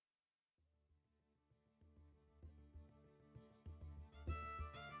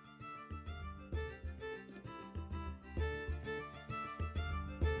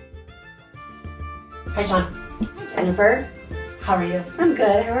Hi, Sean. Hi, Jennifer. How are you? I'm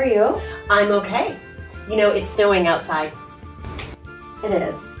good. How are you? I'm okay. You know, it's snowing outside. It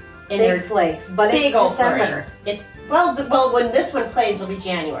is. And Big flakes, but it's December. Well, when this one plays, it'll be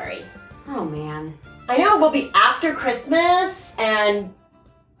January. Oh, man. I know, we'll be after Christmas, and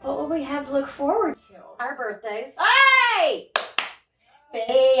what will we have to look forward to? Our birthdays. Hey!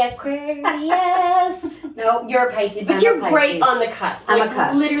 Aquarius. No, You're a Pisces, but I'm you're a right Pisces. on the cusp. I'm like, a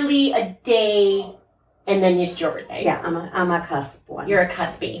cusp. Literally a day, and then it's your birthday. Yeah, I'm a cusp one. You're a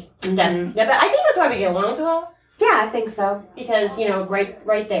cuspy. Mm-hmm. Yeah, but I think that's why we get along so well. Yeah, I think so. Because, you know,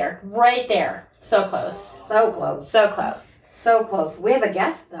 right there. So close. So close. So close. So close. We have a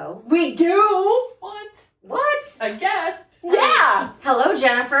guest, though. We do? What? A guest? Yeah. Hello,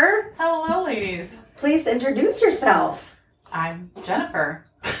 Jennifer. Hello, ladies. Please introduce yourself. I'm Jennifer.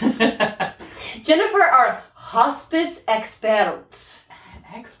 Jennifer, our hospice expert.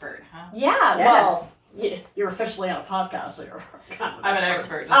 Expert, huh? Yeah, Yes. well, you're officially on a podcast, so you're kind of I'm an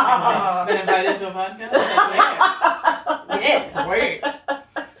expert. I've been invited to a podcast? Yes. Sweet.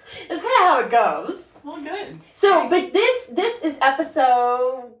 That's kind of how it goes. Well, good. So, but this is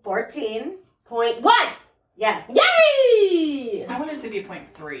episode 14. .1. Yes. Yay! I want it to be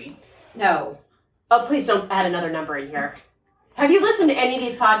 0.3. No. Oh, please don't add another number in here. Have you listened to any of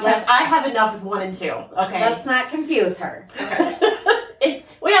these podcasts? I have enough with 1 and 2. Okay. Let's not confuse her. Okay.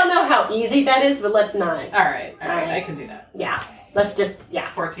 We all know how easy that is, but let's not. All right. I can do that. Yeah. Let's just, yeah.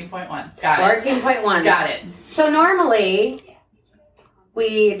 14.1. Got it. 14.1. Got it. So normally,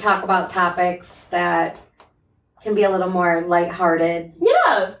 we talk about topics that can be a little more lighthearted,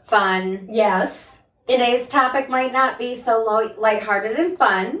 Yeah. fun. Yes. Today's topic might not be so lighthearted and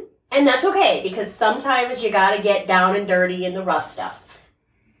fun. And that's okay, because sometimes you gotta get down and dirty in the rough stuff.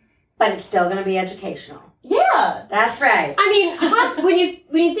 But it's still going to be educational. Yeah. That's right. I mean,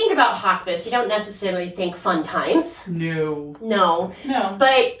 when you think about hospice, you don't necessarily think fun times. No. No.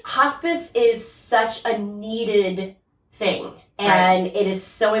 But hospice is such a needed thing. And It is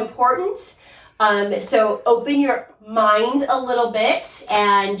so important. So open your mind a little bit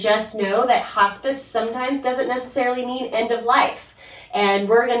and just know that hospice sometimes doesn't necessarily mean end of life. And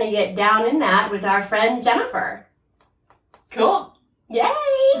we're going to get down in that with our friend Jennifer. Cool. Yay!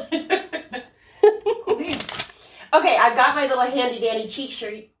 Cool beans. Okay, I've got my little handy dandy cheat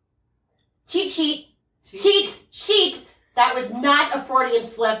sheet. That was not a Freudian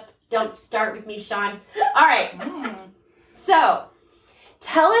slip. Don't start with me, Sean. All right. So,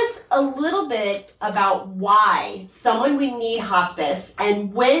 tell us a little bit about why someone would need hospice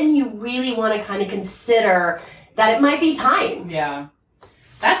and when you really want to kind of consider that it might be time. Yeah.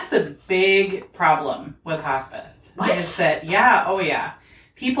 That's the big problem with hospice. What? Is that, yeah.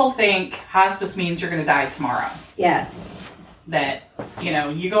 People think hospice means you're going to die tomorrow. Yes. That,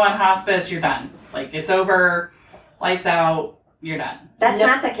 you go on hospice, you're done. Like, it's over, lights out, you're done. That's Nope.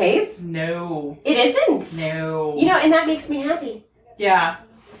 not the case? No. It isn't. No. And that makes me happy. Yeah.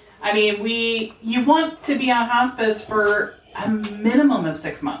 I mean, you want to be on hospice for a minimum of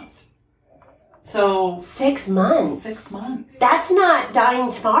 6 months. So 6 months. 6 months. That's not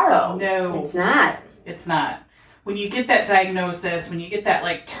dying tomorrow. No. It's not. It's not. When you get that diagnosis, when you get that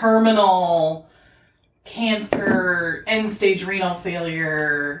like terminal cancer, end stage renal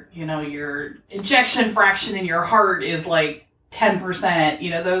failure, your ejection fraction in your heart is like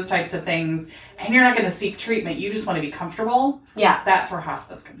 10%, those types of things, and you're not going to seek treatment, you just want to be comfortable. Yeah. That's where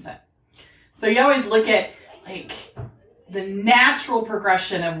hospice comes in. So you always look at like the natural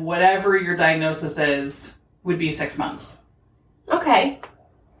progression of whatever your diagnosis is would be 6 months. Okay.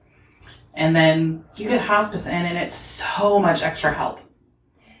 And then you get hospice in and it's so much extra help.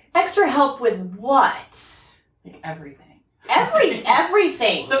 Extra help with what? Like everything.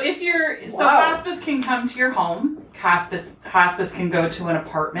 Everything. So hospice can come to your home. Hospice can go to an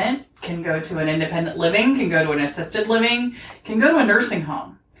apartment, can go to an independent living, can go to an assisted living, can go to a nursing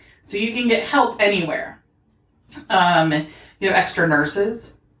home. So you can get help anywhere. You have extra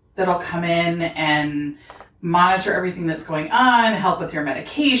nurses that'll come in and monitor everything that's going on, help with your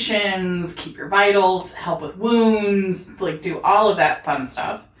medications, keep your vitals, help with wounds, like do all of that fun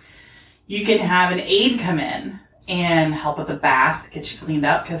stuff. You can have an aide come in and help with a bath, get you cleaned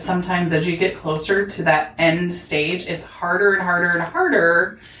up, because sometimes as you get closer to that end stage, it's harder and harder and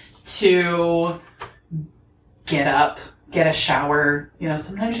harder to get up, get a shower.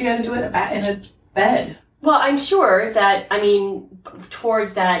 Sometimes you got to do it in a bed. Well, I'm sure that,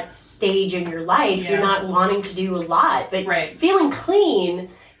 towards that stage in your life, you're not wanting to do a lot, but feeling clean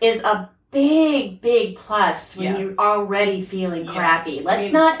is a big, big plus when you're already feeling crappy.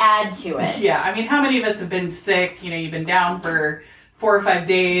 Let's not add to it. Yeah, how many of us have been sick, you've been down for 4 or 5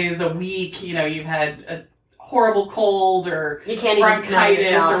 days, a week, you've had a horrible cold or you can't even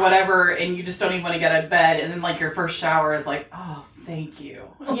bronchitis or whatever, and you just don't even want to get out of bed, and then your first shower is oh, thank you.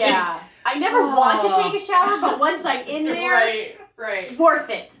 Yeah. I never want to take a shower, but once I'm in there, right.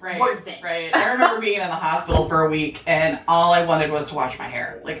 Worth it. Right. Worth it. Right. I remember being in the hospital for a week, and all I wanted was to wash my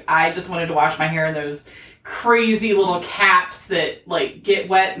hair. I just wanted to wash my hair in those crazy little caps that get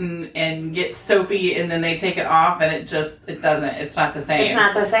wet and get soapy, and then they take it off, and it's not the same. It's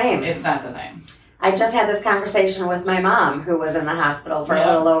not the same. It's not the same. I just had this conversation with my mom, who was in the hospital for a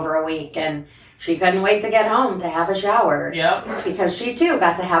little over a week, and she couldn't wait to get home to have a shower. Yep. Because she too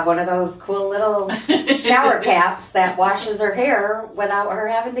got to have one of those cool little shower caps that washes her hair without her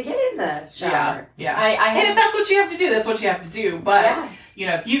having to get in the shower. Yeah. And if that's what you have to do, that's what you have to do. But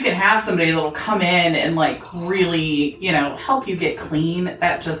if you can have somebody that'll come in and really, help you get clean,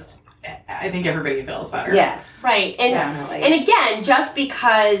 that just, I think everybody feels better. Yes. Right. And definitely. And again, just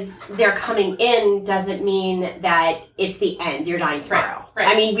because they're coming in doesn't mean that it's the end. You're dying tomorrow. Right.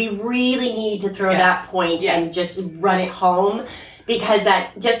 I mean, we really need to throw that point and just run it home, because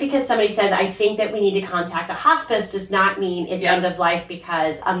just because somebody says, I think that we need to contact a hospice, does not mean it's end of life,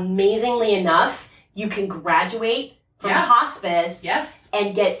 because amazingly enough, you can graduate from hospice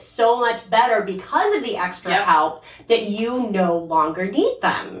and get so much better because of the extra help that you no longer need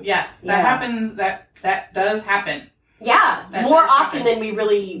them. Yes, that happens. That does happen. Yeah, more often than we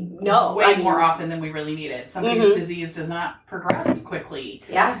really know. More often than we really need it. Somebody's disease does not progress quickly.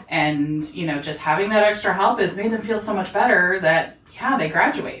 Yeah. And, just having that extra help has made them feel so much better that, they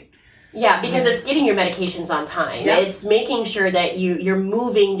graduate. Yeah, because it's getting your medications on time. Yep. It's making sure that you're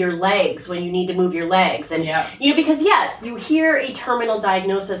moving your legs when you need to move your legs. And, because you hear a terminal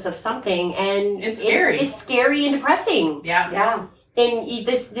diagnosis of something, and it's scary. It's scary and depressing. Yeah. Yeah. And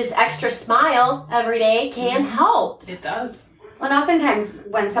this extra smile every day can help. It does. Well, and oftentimes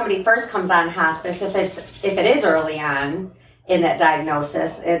when somebody first comes on hospice, if it is early on in that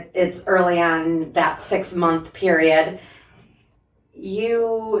diagnosis, it's early on that 6-month period,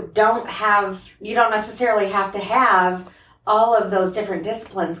 you don't necessarily have to have all of those different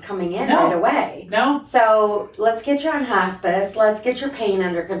disciplines coming in right away. No. So let's get you on hospice. Let's get your pain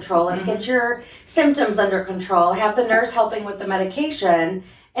under control. Let's get your symptoms under control. Have the nurse helping with the medication.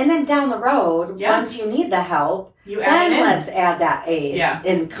 And then down the road, once you need the help, let's add that aid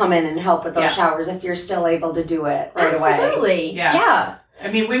and come in and help with those showers if you're still able to do it right away. Absolutely. Yeah. I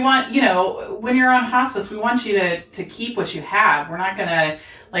mean, we want, when you're on hospice, we want you to keep what you have. We're not going to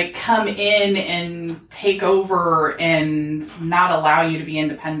come in and take over and not allow you to be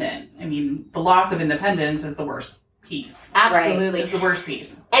independent. I mean, the loss of independence is the worst piece. Absolutely. It's the worst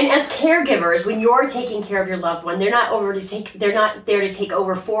piece. And as caregivers, when you're taking care of your loved one, they're not there to take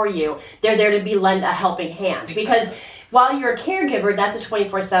over for you. They're there to be lend a helping hand. Exactly. Because while you're a caregiver, that's a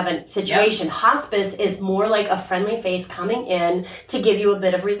 24/7 situation. Yep. Hospice is more like a friendly face coming in to give you a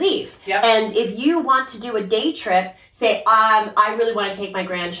bit of relief. Yep. And if you want to do a day trip, say, I really want to take my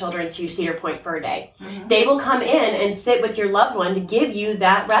grandchildren to Cedar Point for a day. Mm-hmm. They will come in and sit with your loved one to give you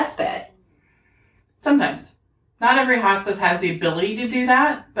that respite. Sometimes. Not every hospice has the ability to do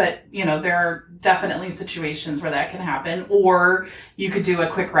that, but, there are definitely situations where that can happen. Or you could do a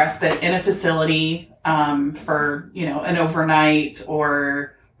quick respite in a facility for, an overnight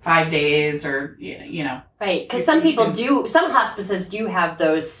or 5 days or, Right, because some hospices do have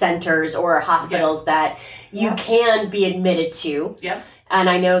those centers or hospitals that you can be admitted to. Yep. And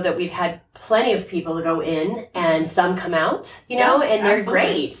I know that we've had plenty of people to go in and some come out, and they're absolutely.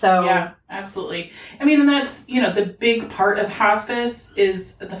 Great. So yeah, absolutely. I mean, and that's, the big part of hospice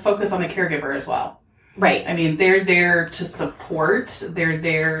is the focus on the caregiver as well. Right. I mean, they're there to support, they're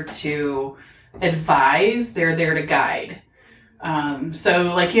there to advise, they're there to guide.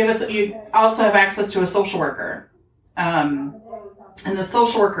 So you also have access to a social worker. And the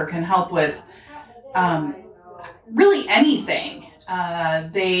social worker can help with really anything.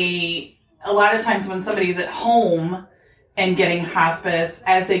 A lot of times when somebody's at home and getting hospice,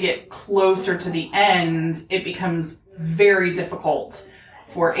 as they get closer to the end, it becomes very difficult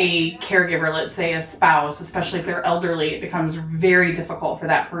for a caregiver, let's say a spouse, especially if they're elderly, it becomes very difficult for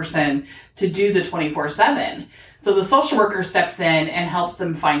that person to do the 24/7. So the social worker steps in and helps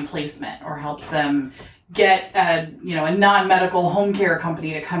them find placement or helps them get a non-medical home care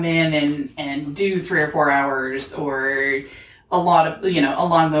company to come in and do 3 or 4 hours or a lot of,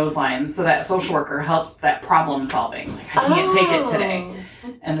 along those lines. So that social worker helps that problem solving. I can't take it today.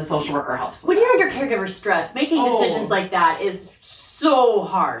 And the social worker helps. When you're under caregiver stress, making decisions like that is so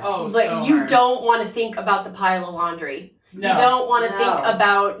hard. Oh, like so you hard. Don't want to think about the pile of laundry. You don't want to think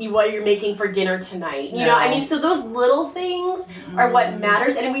about what you're making for dinner tonight. You know, I mean, so those little things are what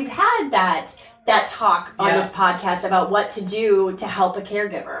matters. And we've had that talk on this podcast about what to do to help a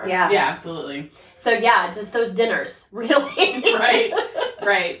caregiver. Yeah, absolutely. So just those dinners, really.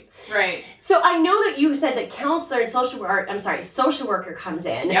 Right. So I know that you said that counselor and social worker comes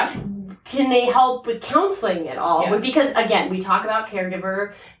in. Yeah. Can they help with counseling at all? Yes. Because again, we talk about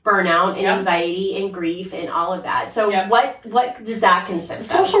caregiver burnout and anxiety and grief and all of that. So what does that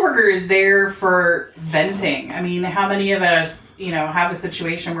consist of? Social worker is there for venting. I mean, how many of us, have a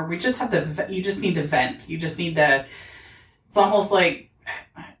situation where we just have to, you just need to vent. You just need to, it's almost like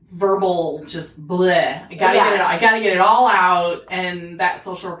verbal, just bleh. I gotta get it all out, and that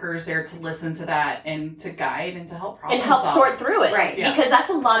social worker is there to listen to that and to guide and to help problem solve. Sort through it, right? Because that's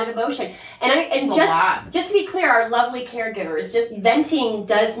a lot of emotion. And just to be clear, our lovely caregivers, just venting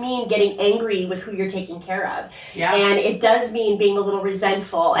does mean getting angry with who you're taking care of, and it does mean being a little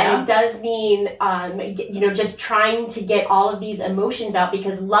resentful, and it does mean just trying to get all of these emotions out,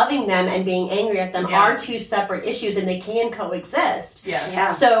 because loving them and being angry at them are two separate issues, and they can coexist.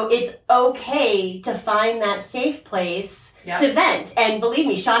 So it's okay to find that safe place to vent. And believe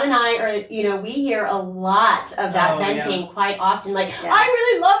me, Sean and I are, we hear a lot of that venting quite often. Like, I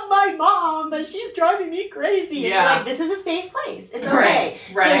really love my mom, but she's driving me crazy. And like, this is a safe place. It's okay.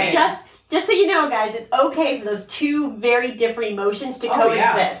 Right. So just so you know, guys, it's okay for those two very different emotions to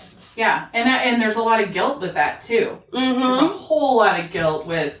coexist. Yeah. And there's a lot of guilt with that too. Mm-hmm. There's a whole lot of guilt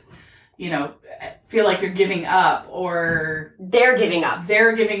with, feel like you're giving up, or they're giving up,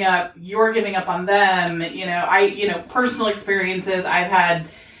 you're giving up on them. Personal experiences. I've had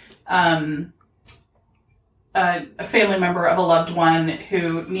a family member of a loved one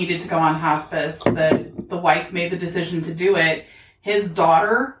who needed to go on hospice. The wife made the decision to do it. His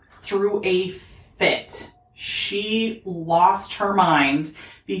daughter threw a fit. She lost her mind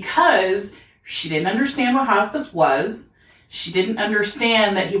because she didn't understand what hospice was. She didn't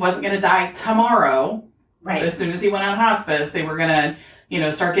understand that he wasn't going to die tomorrow. Right. As soon as he went on hospice, they were going to,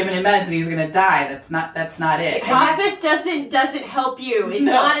 start giving him meds and he's going to die. That's not it. Hospice doesn't help you. It's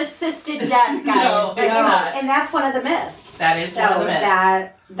not assisted death, guys. No, it's not. And that's one of the myths. That is one of the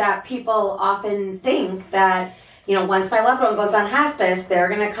myths. That people often think that, once my loved one goes on hospice, they're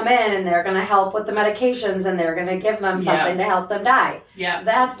going to come in and they're going to help with the medications and they're going to give them something to help them die. Yeah.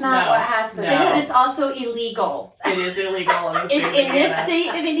 That's not what hospice is. And it's also illegal. It is illegal. It's in this state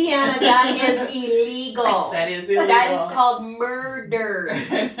of Indiana. That is illegal. That is illegal. That is called murder.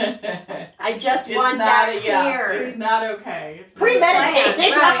 I just want that clear. It's not okay. It's premeditated.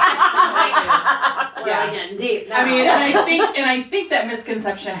 Right. We're getting deep now. I mean, and I think that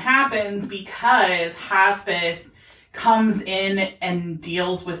misconception happens because hospice comes in and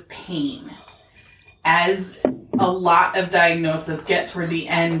deals with pain. As a lot of diagnoses get toward the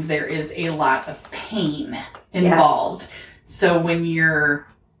end, there is a lot of pain involved. So when you're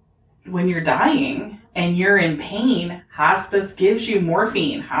dying and you're in pain, hospice gives you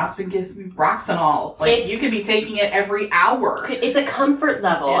morphine. Hospice gives you Roxanol. You could be taking it every hour. It's a comfort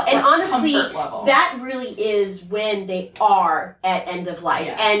level. And honestly, that really is when they are at end of life.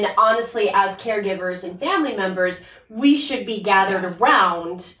 Yes. And honestly, as caregivers and family members, we should be gathered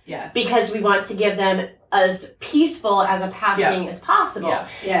around because we want to give them as peaceful as a passing as possible.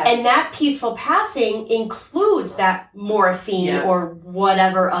 Yeah. And that peaceful passing includes that morphine or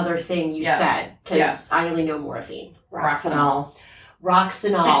whatever other thing you said. Because I only know morphine. Roxanol.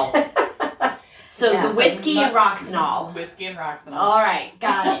 So the whiskey and Roxanol. Whiskey and Roxanol. All right,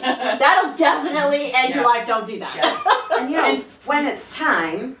 got it. That'll definitely end your life. Don't do that. Yeah. And when it's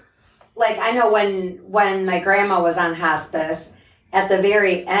time, like I know when my grandma was on hospice, at the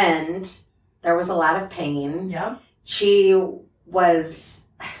very end, there was a lot of pain. Yeah. She was,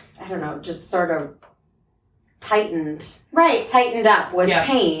 just sort of tightened up with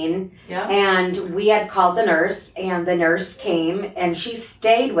pain. Yeah. And we had called the nurse, and the nurse came, and she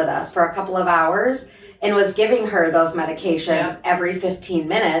stayed with us for a couple of hours and was giving her those medications every 15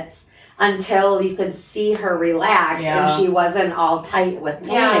 minutes until you could see her relax and she wasn't all tight with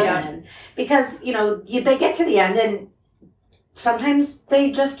pain again. Because, they get to the end and sometimes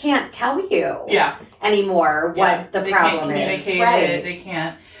they just can't tell you anymore what the problem is. They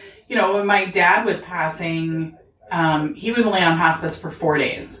can't. When my dad was passing, he was only on hospice for 4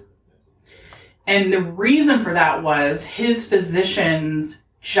 days. And the reason for that was his physicians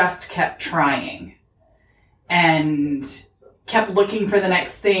just kept trying and kept looking for the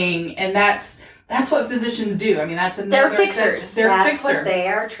next thing. And that's what physicians do. I mean, they're fixers. That's what they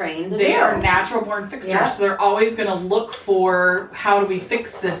are trained to do. They are natural born fixers. Yeah. So they're always going to look for how do we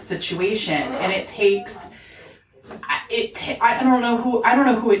fix this situation. And it takes I don't know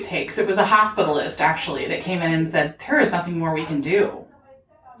who it takes. It was a hospitalist actually that came in and said, there is nothing more we can do.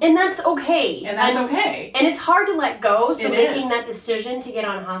 And that's okay. And that's okay. And it's hard to let go. So It making is. that decision to get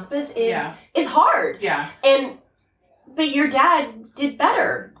on hospice is hard. Yeah. But your dad did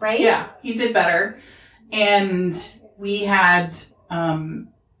better, right? Yeah, he did better. And we had,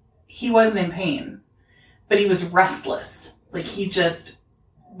 he wasn't in pain, but he was restless. Like he just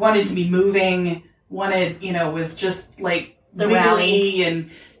wanted to be moving, was just like The wiggly rally.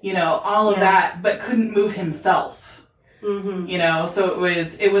 and, all of that, but couldn't move himself. Mm-hmm. So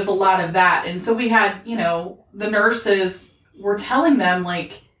it was a lot of that. And so we had, the nurses were telling them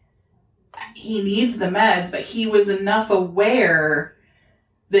like, he needs the meds, but he was enough aware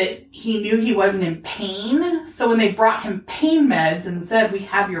that he knew he wasn't in pain. So when they brought him pain meds and said, we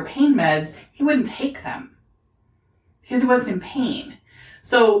have your pain meds, he wouldn't take them because he wasn't in pain.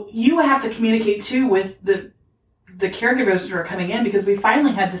 So you have to communicate too with the caregivers who are coming in, because we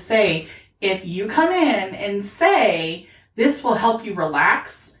finally had to say, if you come in and say, this will help you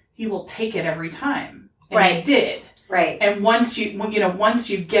relax, he will take it every time. And he did. Right. And once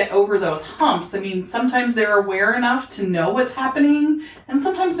you get over those humps, I mean, sometimes they're aware enough to know what's happening, and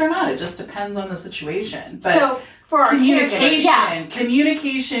sometimes they're not. It just depends on the situation. But so for our communication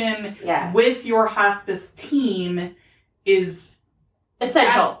Yes. with your hospice team is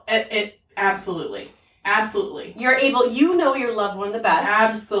essential. Absolutely. You're able, your loved one the best.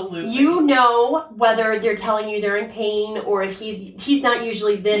 Absolutely. You know whether they're telling you they're in pain or if he's not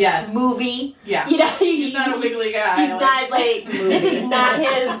usually this movie. Yeah. He's not a wiggly guy. He's not like, this is not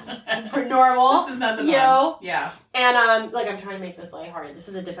his normal. This is not the norm. Yeah. And I'm trying to make this lighthearted. This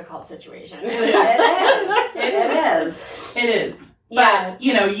is a difficult situation. It is. It is. Yeah. But,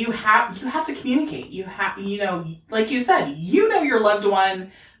 you have to communicate. You have, like you said, your loved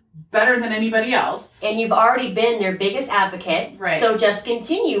one better than anybody else. And you've already been their biggest advocate. Right. So just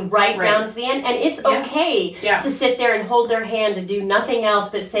continue down to the end. And it's okay to sit there and hold their hand and do nothing else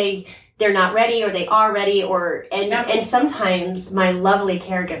but say they're not ready or they are ready. And sometimes, my lovely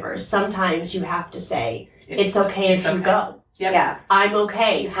caregivers, sometimes you have to say, it's okay if you go. Yep. Yeah. I'm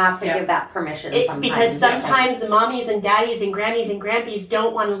okay. You have to give that permission sometimes. Because sometimes the mommies and daddies and grammies and grandpies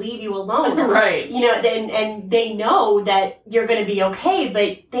don't want to leave you alone. Right. And they know that you're going to be okay,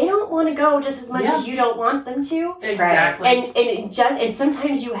 but they don't want to go just as much as you don't want them to. Exactly. And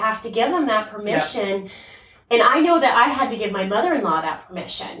sometimes you have to give them that permission. Yep. And I know that I had to give my mother-in-law that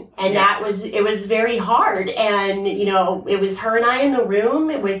permission. And it was very hard. And, it was her and I in the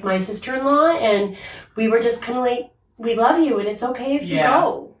room with my sister-in-law, and we were just kind of like, we love you, and it's okay if you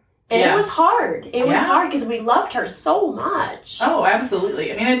go. And it was hard. It was hard because we loved her so much. Oh,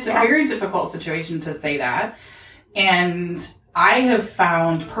 absolutely. I mean, it's a very difficult situation to say that. And I have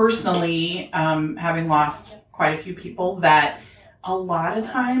found personally, having lost quite a few people, that a lot of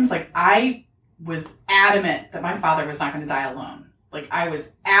times, like, I was adamant that my father was not going to die alone. Like, I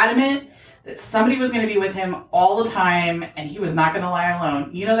was adamant that somebody was going to be with him all the time, and he was not going to lie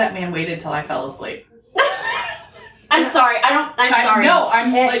alone. That man waited till I fell asleep. I'm sorry. I'm sorry. No,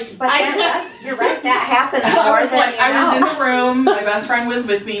 you're right. That happened. I was in the room. My best friend was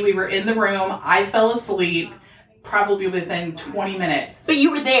with me. We were in the room. I fell asleep probably within 20 minutes. But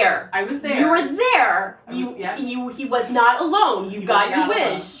you were there. I was there. You were there. He was not alone. You got your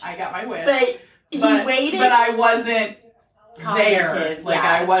wish. I got my wish. But he waited. But I wasn't there. Like,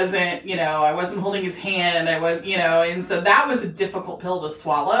 yeah. I wasn't, I wasn't holding his hand. I was, and so that was a difficult pill to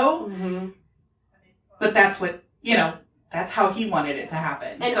swallow. Mm-hmm. But that's what, that's how he wanted it to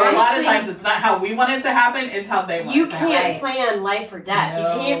happen. And so a lot of times it's not how we want it to happen, it's how they want it to happen. You can't plan life or death.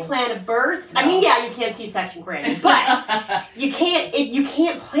 No. You can't plan a birth. No. I mean, you can't C-section granted, but you can't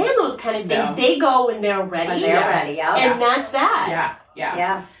plan those kind of things. No. They go when they're ready. When they're ready, And that's that.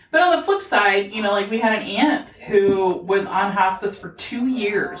 Yeah. But on the flip side, like, we had an aunt who was on hospice for 2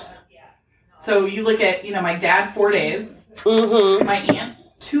 years. So you look at, my dad 4 days, my aunt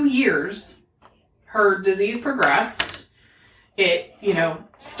 2 years. Her disease progressed. It,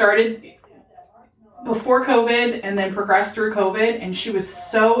 started before COVID and then progressed through COVID. And she was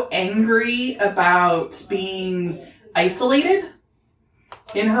so angry about being isolated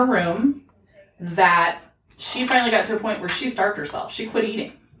in her room that she finally got to a point where she starved herself. She quit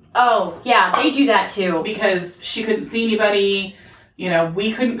eating. Oh, yeah, they do that too. Because she couldn't see anybody.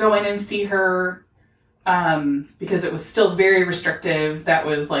 We couldn't go in and see her because it was still very restrictive. That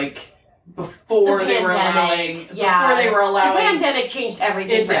was like before they were allowing. The pandemic changed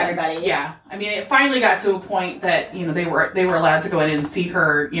everything for everybody. Yeah. I mean, it finally got to a point that, they were allowed to go in and see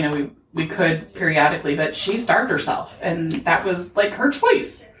her. We could periodically, but she starved herself, and that was like her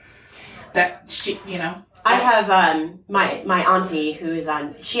choice. That she, I have my auntie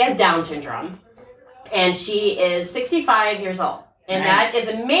she has Down syndrome, and she is 65 years old. And nice. That is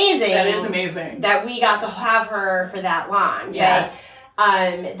amazing. That is amazing. That we got to have her for that long. Yes.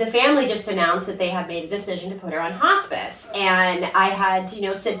 But, the family just announced that they have made a decision to put her on hospice. And I had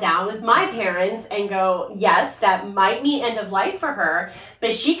to, sit down with my parents and go, yes, that might mean end of life for her,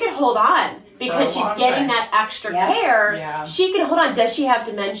 but she could hold on because she's getting that extra care. Yeah. She can hold on. Does she have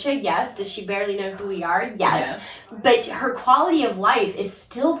dementia? Yes. Does she barely know who we are? Yes. But her quality of life is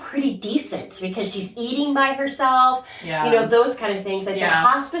still pretty decent because she's eating by herself, those kind of things. I said,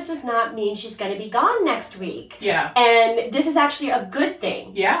 hospice does not mean she's going to be gone next week. Yeah. And this is actually a good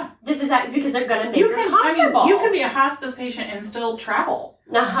thing. Yeah. This is because they're going to make her comfortable. You can be a hospice patient and still travel.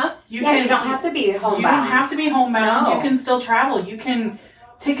 Uh-huh. You don't have to be homebound. You don't have to be homebound. No. You can still travel. You can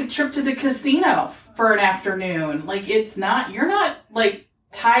take a trip to the casino for an afternoon. Like, you're not, like,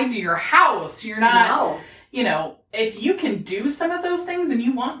 tied to your house. You're not, if you can do some of those things and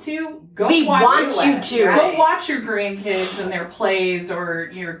you want to, go watch your grandkids and their plays or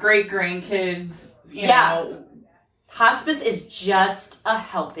your great-grandkids, you know. Hospice is just a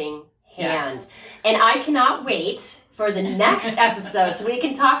helping hand. Yes. And I cannot wait for the next episode so we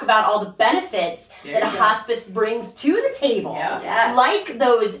can talk about all the benefits that a hospice brings to the table. Like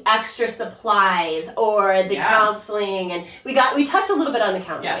those extra supplies or the counseling, and we touched a little bit on the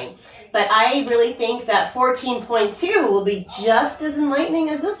counseling. But I really think that 14.2 will be just as enlightening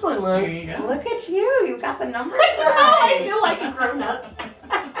as this one was. There you go. Look at you. You got the numbers right. I feel like a grown-up.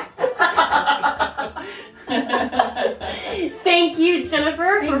 Thank you,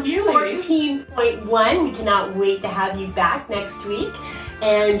 Jennifer, for 14.1. We cannot wait to have you back next week.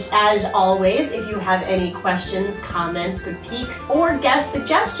 And as always, if you have any questions, comments, critiques, or guest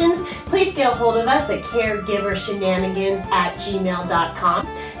suggestions, please get a hold of us at caregivershenanigans@gmail.com.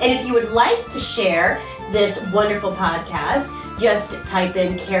 And if you would like to share this wonderful podcast, just type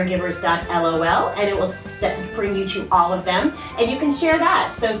in caregivers.lol and it will bring you to all of them. And you can share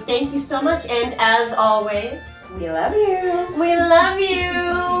that. So thank you so much. And as always, we love you. We love you.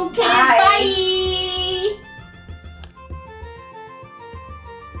 Okay, bye.